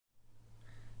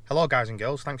Hello guys and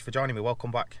girls, thanks for joining me,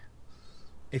 welcome back.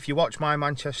 If you watch my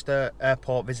Manchester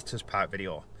Airport Visitors Park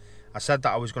video, I said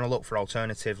that I was going to look for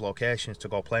alternative locations to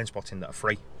go plane spotting that are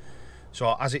free.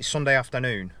 So as it's Sunday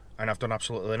afternoon and I've done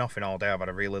absolutely nothing all day, I've had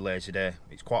a really lazy day.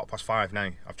 It's 5:15 now,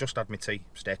 I've just had my tea,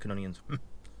 steak and onions.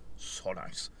 So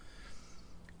nice.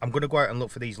 I'm going to go out and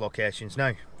look for these locations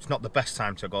now. It's not the best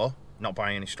time to go, not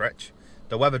by any stretch.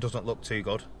 The weather doesn't look too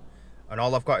good and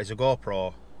all I've got is a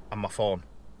GoPro and my phone.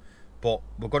 But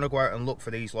we're going to go out and look for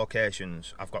these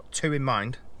locations. I've got two in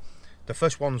mind. The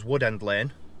first one's Woodend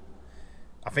Lane.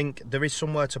 I think there is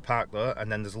somewhere to park there,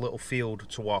 and then there's a little field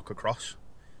to walk across,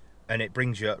 and it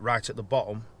brings you right at the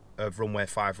bottom of runway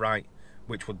 5 right,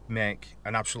 which would make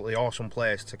an absolutely awesome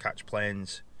place to catch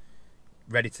planes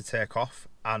ready to take off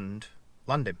and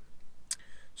landing.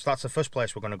 So that's the first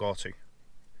place we're going to go to.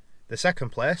 The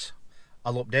second place,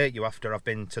 I'll update you after I've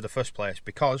been to the first place,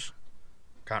 because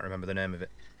I can't remember the name of it.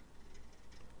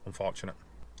 Unfortunate.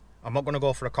 I'm not going to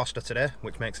go for a Costa today,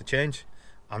 which makes a change.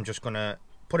 I'm just going to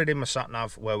put it in my sat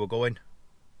nav where we're going.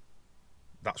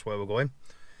 That's where we're going.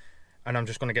 And I'm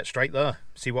just going to get straight there,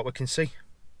 see what we can see.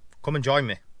 Come and join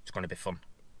me, it's going to be fun.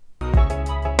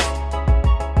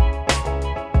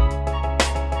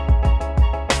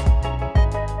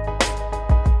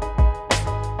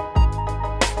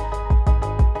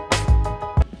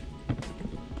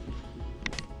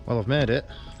 Well, I've made it.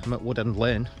 I'm at Woodend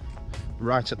Lane,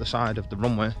 right at the side of the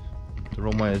runway. The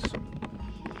runway is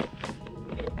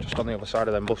just on the other side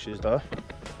of them bushes there.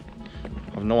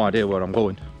 I've no idea where I'm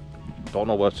going. Don't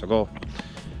know where to go.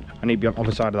 I need to be on the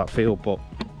other side of that field, but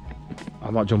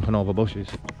I'm not jumping over bushes.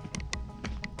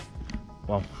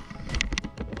 Wow.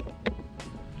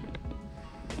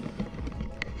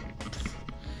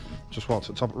 Just walk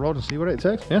to the top of the road and see what it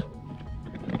takes, yeah?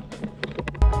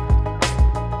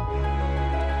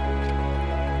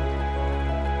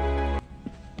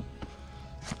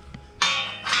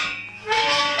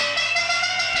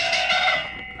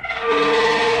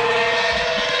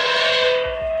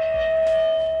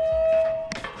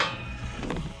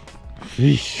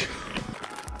 Eesh.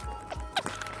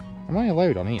 Am I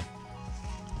allowed on here?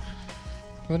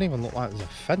 It doesn't even look like there's a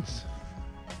fence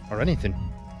or anything.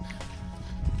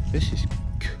 This is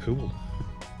cool.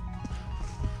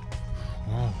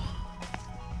 Wow.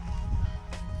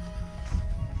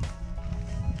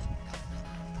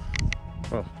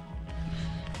 Well,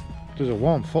 there's a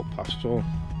warm footpath, so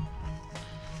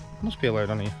I must be allowed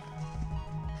on here.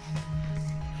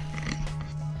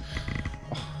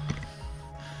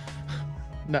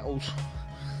 Nettles.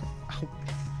 Ow,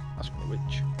 that's my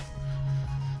witch.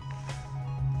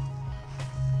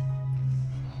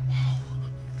 Wow.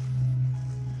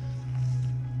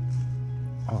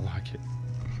 Oh, I like it.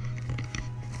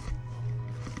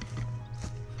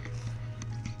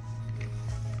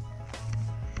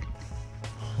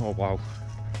 Oh wow.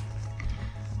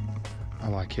 I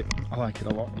like it. I like it a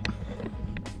lot.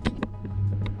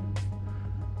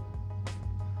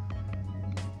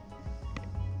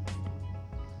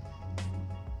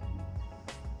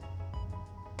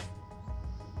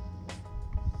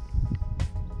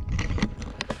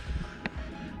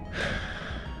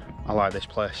 I like this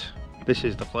place. This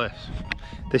is the place.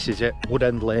 This is it.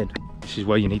 Woodend Lane. This is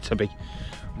where you need to be.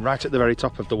 Right at the very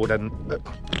top of the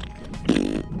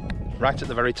right at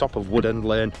the very top of Woodend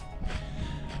Lane.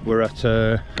 We're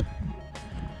at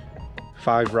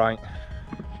 5 right.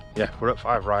 Yeah, we're at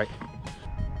 5 right.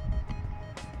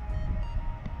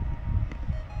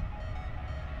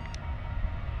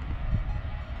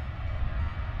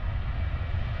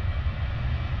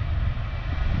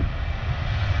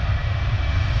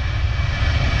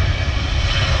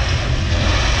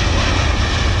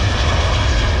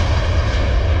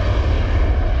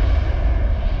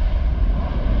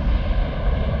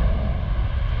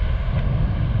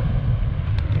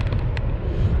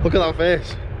 Look at that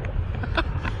face.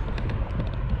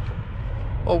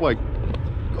 Oh my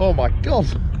god.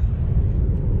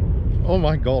 Oh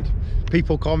my god.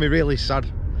 People call me really sad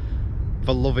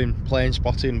for loving plane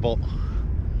spotting, but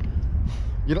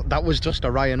you know, that was just a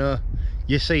Ryanair.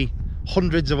 You see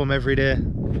hundreds of them every day,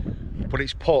 but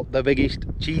it's put the biggest,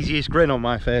 cheesiest grin on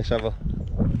my face ever.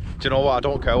 Do you know what? I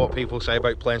don't care what people say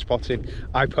about plane spotting.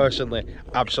 I personally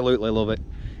absolutely love it.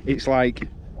 It's like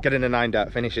getting a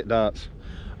 9-dart finish at darts,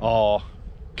 or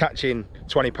catching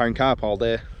 £20 carp all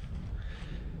day.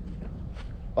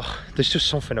 Oh, there's just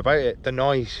something about it, the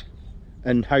noise,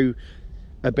 and how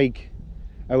a big,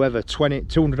 however,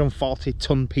 240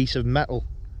 ton piece of metal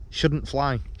shouldn't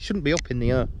fly, shouldn't be up in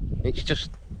the air. It's just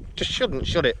shouldn't,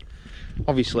 should it?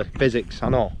 Obviously, physics, I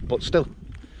know, but still,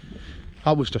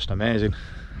 that was just amazing.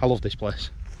 I love this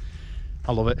place.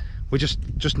 I love it. We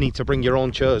just need to bring your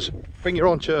own chairs. Bring your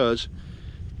own chairs.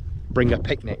 Bring a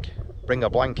picnic. Bring a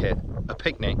blanket, a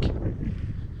picnic,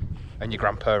 and your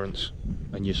grandparents,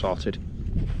 and you're sorted.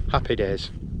 Happy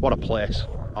days. What a place.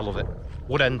 I love it.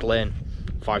 Woodend Lane,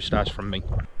 5 stars from me.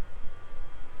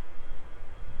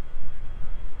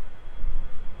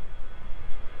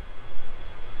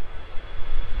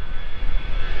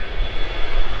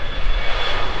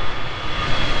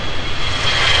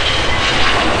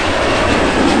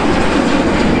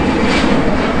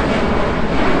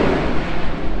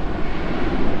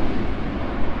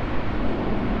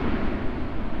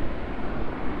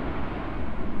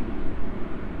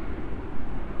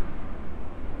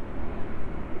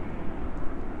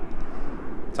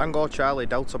 Tango Charlie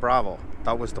Delta Bravo.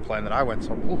 That was the plane that I went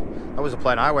on. Ooh, that was the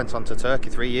plane I went on to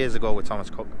Turkey 3 years ago with Thomas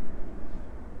Cook.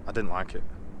 I didn't like it.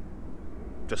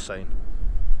 Just saying.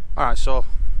 Alright, so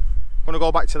I'm going to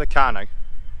go back to the car now.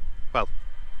 Well,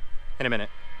 in a minute.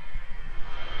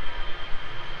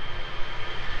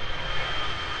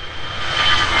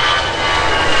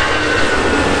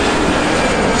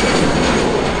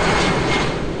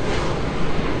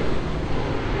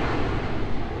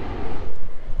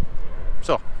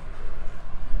 So,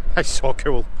 that's so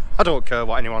cool. I don't care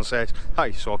what anyone says. That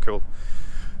is so cool.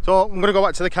 So I'm going to go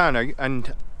back to the car now,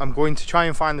 and I'm going to try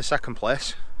and find the second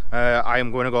place. I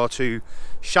am going to go to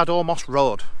Shadow Moss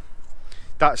Road.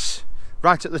 That's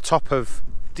right at the top of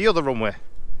the other runway.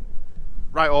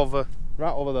 Right over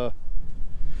there.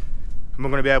 And we're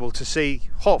going to be able to see,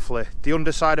 hopefully, the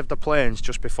underside of the planes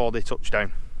just before they touch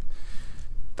down.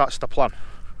 That's the plan.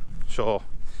 So,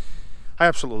 I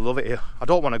absolutely love it here. I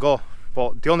don't want to go.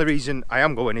 But the only reason I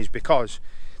am going is because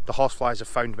the horseflies have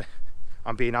found me.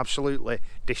 I'm being absolutely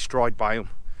destroyed by them.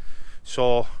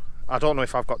 So I don't know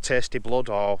if I've got tasty blood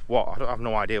or what. I have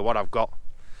no idea what I've got.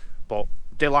 But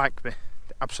they like me.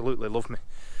 They absolutely love me.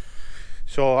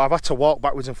 So I've had to walk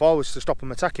backwards and forwards to stop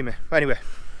them attacking me. Anyway,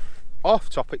 off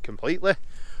topic completely.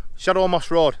 Shadow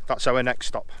Moss Road, that's our next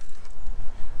stop.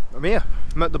 I'm here.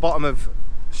 I'm at the bottom of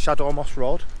Shadow Moss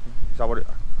Road. Is that what it is?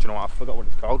 Do you know what, I forgot what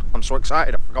it's called. I'm so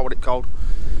excited, I forgot what it's called.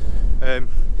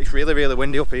 It's really, really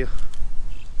windy up here.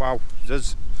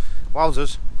 Wowzers.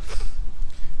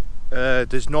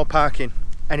 There's no parking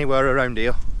anywhere around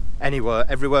here. Anywhere.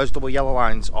 Everywhere's double yellow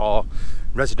lines or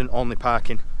resident only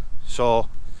parking. So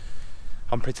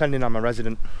I'm pretending I'm a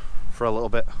resident for a little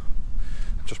bit.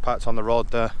 I've just parked on the road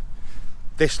there.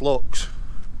 This looks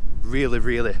really,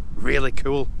 really, really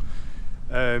cool.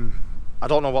 I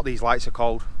don't know what these lights are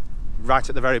called. Right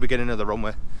at the very beginning of the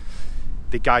runway,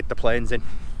 they guide the planes in.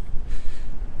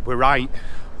 We're right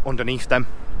underneath them,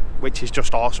 which is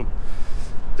just awesome.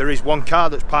 There is one car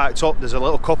that's parked up. There's a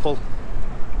little couple.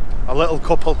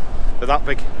 They're that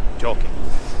big. Joking.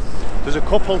 There's a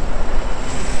couple.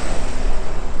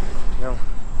 You know,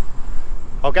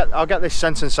 I'll get this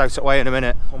sentence out of the way in a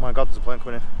minute. Oh my God, there's a plane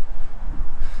coming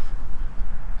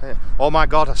in. Hey. Oh my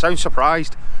God, I sound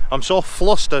surprised. I'm so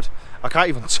flustered I can't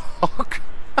even talk.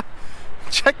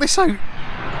 Check this out.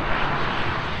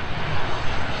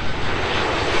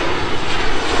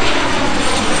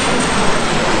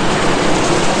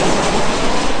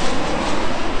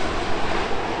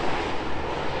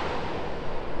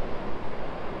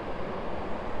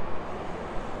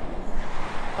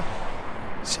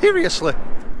 Seriously.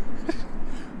 Do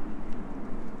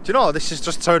you know, this has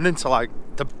just turned into like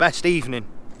the best evening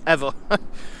ever. I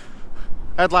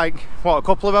had like, what, a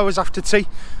couple of hours after tea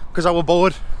because I was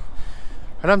bored.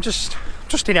 And I'm just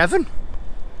in heaven.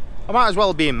 I might as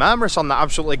well be in Marmaris on that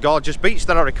absolutely gorgeous beach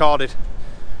that I recorded.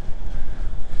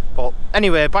 But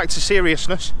anyway, back to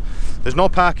seriousness. There's no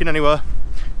parking anywhere.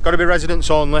 Got to be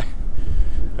residents only.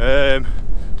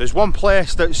 There's one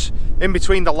place that's in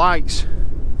between the lights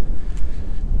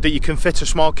that you can fit a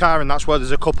small car, and that's where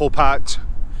there's a couple parked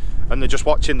and they're just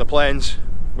watching the planes,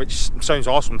 which sounds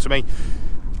awesome to me.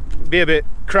 It'd be a bit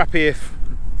crappy if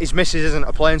his missus isn't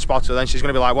a plane spotter, then she's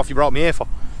going to be like, what have you brought me here for?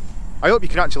 I hope you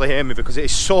can actually hear me because it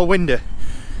is so windy.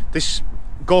 This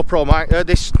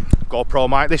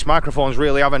this microphone's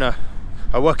really having a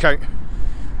workout.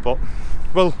 But,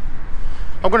 well,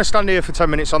 I'm going to stand here for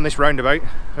 10 minutes on this roundabout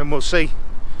and we'll see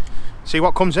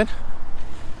what comes in,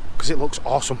 because it looks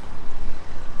awesome.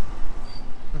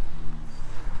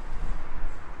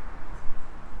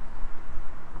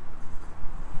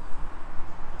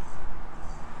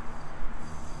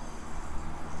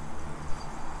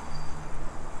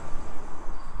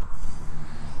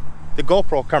 The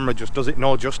GoPro camera just does it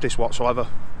no justice whatsoever.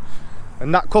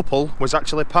 And that couple was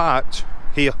actually parked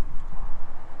here.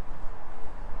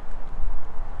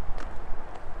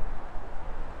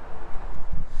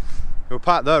 They were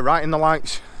parked there, right in the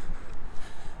lights.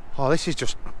 Oh, this is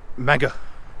just mega.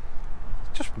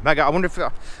 Just mega. I wonder if,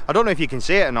 I don't know if you can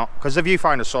see it or not, because the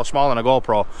viewfinder's so small on a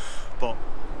GoPro, but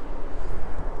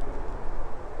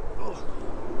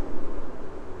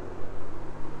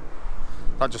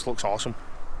that just looks awesome.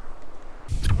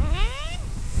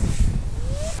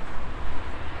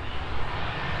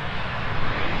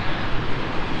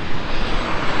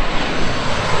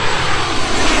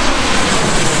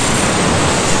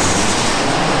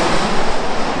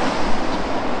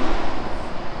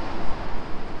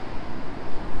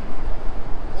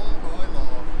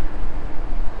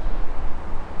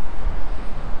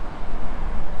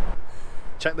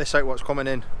 Check this out, what's coming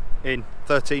in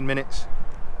 13 minutes.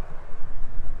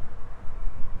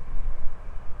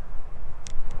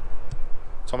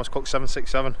 Thomas Cook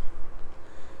 767.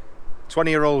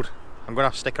 20-year-old. I'm going to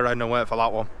have to stick around and wait for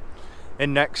that one.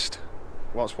 In next.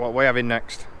 What we have in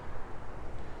next?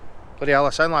 Bloody hell,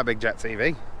 I sound like Big Jet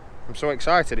TV. I'm so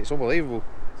excited, it's unbelievable.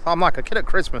 I'm like a kid at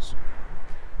Christmas.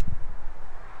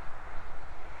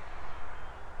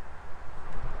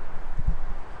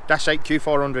 Dash 8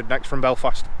 Q400 next from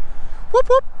Belfast. Whoop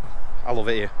whoop! I love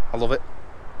it here. I love it.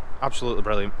 Absolutely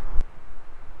brilliant.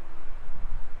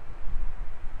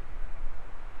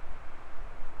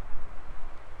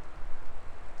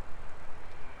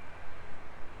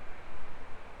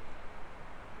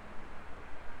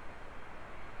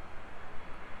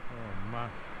 Oh man.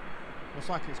 Looks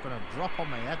like it's going to drop on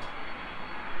my head.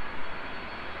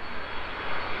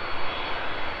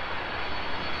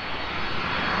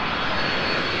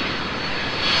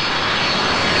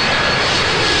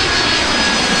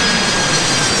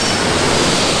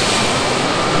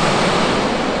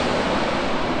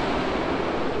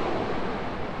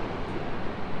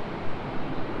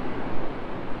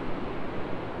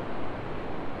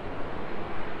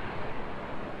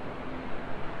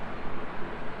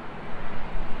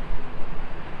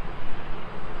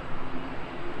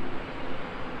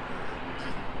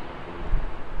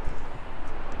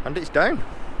 And it's down.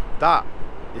 That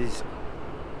is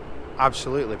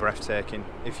absolutely breathtaking.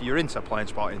 If you're into plane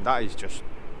spotting, that is just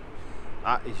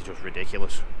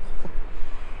ridiculous.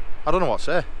 I don't know what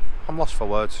to say. I'm lost for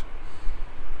words.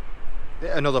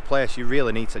 Another place you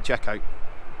really need to check out.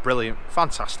 Brilliant,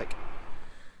 fantastic.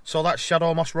 So that's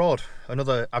Shadow Moss Road,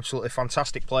 another absolutely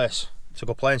fantastic place to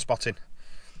go plane spotting.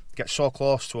 Get so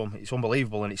close to them, it's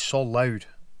unbelievable, and it's so loud.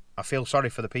 I feel sorry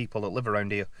for the people that live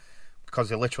around here, because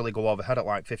they literally go overhead at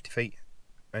like 50 feet,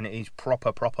 and it is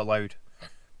proper loud.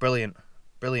 Brilliant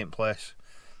place.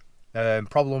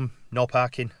 Problem, no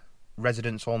parking,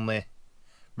 residents only,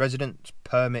 residents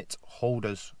permit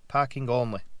holders, parking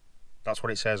only. That's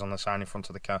what it says on the sign in front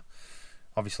of the car.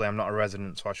 Obviously I'm not a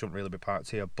resident, so I shouldn't really be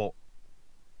parked here, but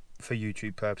for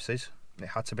YouTube purposes, it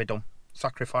had to be done.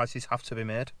 Sacrifices have to be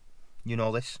made, you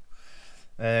know this.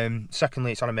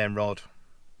 Secondly, it's on a main road,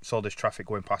 so there's traffic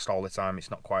going past all the time. It's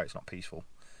not quiet, it's not peaceful.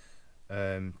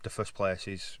 The first place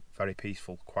is very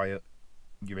peaceful, quiet.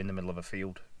 You're in the middle of a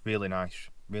field. Really nice,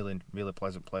 really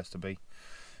pleasant place to be.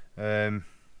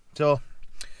 So,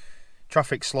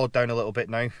 traffic's slowed down a little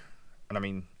bit now. And I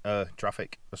mean,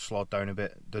 traffic has slowed down a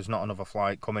bit. There's not another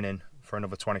flight coming in for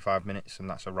another 25 minutes, and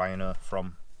that's a Ryanair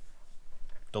from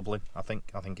Dublin, I think.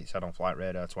 I think it said on Flight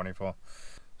Radar 24.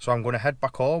 So I'm going to head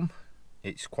back home.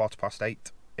 It's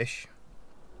 8:15-ish.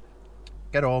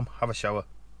 Get home, have a shower,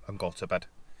 and go to bed.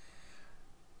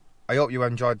 I hope you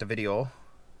enjoyed the video.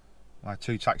 My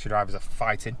two taxi drivers are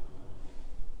fighting.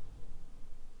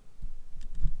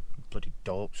 Bloody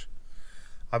dopes.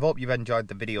 I hope you've enjoyed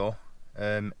the video.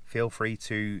 Feel free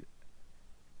to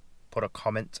put a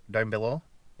comment down below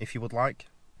if you would like.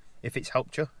 If it's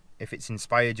helped you, if it's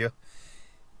inspired you,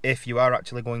 if you are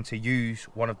actually going to use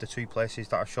one of the two places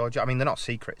that I showed you. I mean, they're not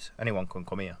secrets. Anyone can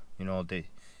come here. You know,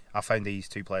 I found these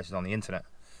two places on the internet,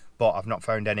 but I've not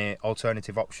found any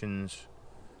alternative options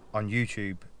on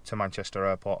YouTube to Manchester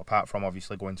Airport, apart from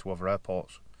obviously going to other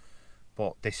airports.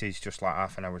 But this is just like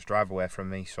half an hour's drive away from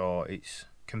me, so it's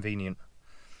convenient.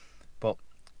 But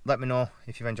let me know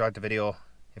if you've enjoyed the video,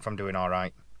 if I'm doing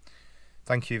alright.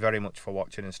 Thank you very much for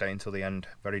watching and staying till the end.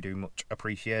 Very do much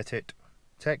appreciate it.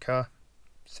 Take care.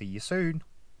 See you soon.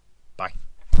 Bye.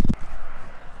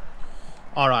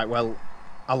 Alright, well,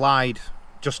 I lied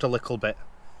just a little bit.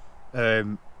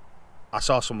 I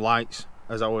saw some lights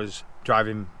as I was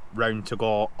driving round to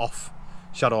go off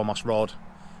Shadow Moss Road,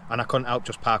 and I couldn't help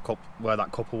just park up where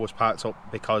that couple was parked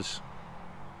up because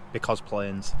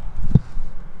planes.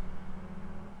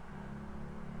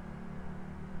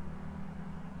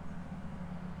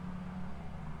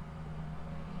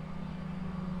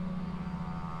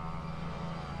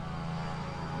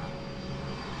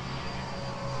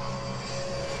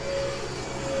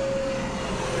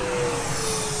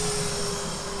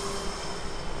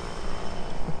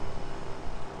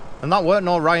 And that weren't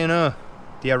no Ryanair.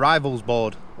 The arrivals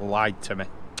board lied to me.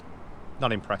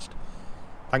 Not impressed.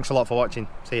 Thanks a lot for watching.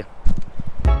 See ya.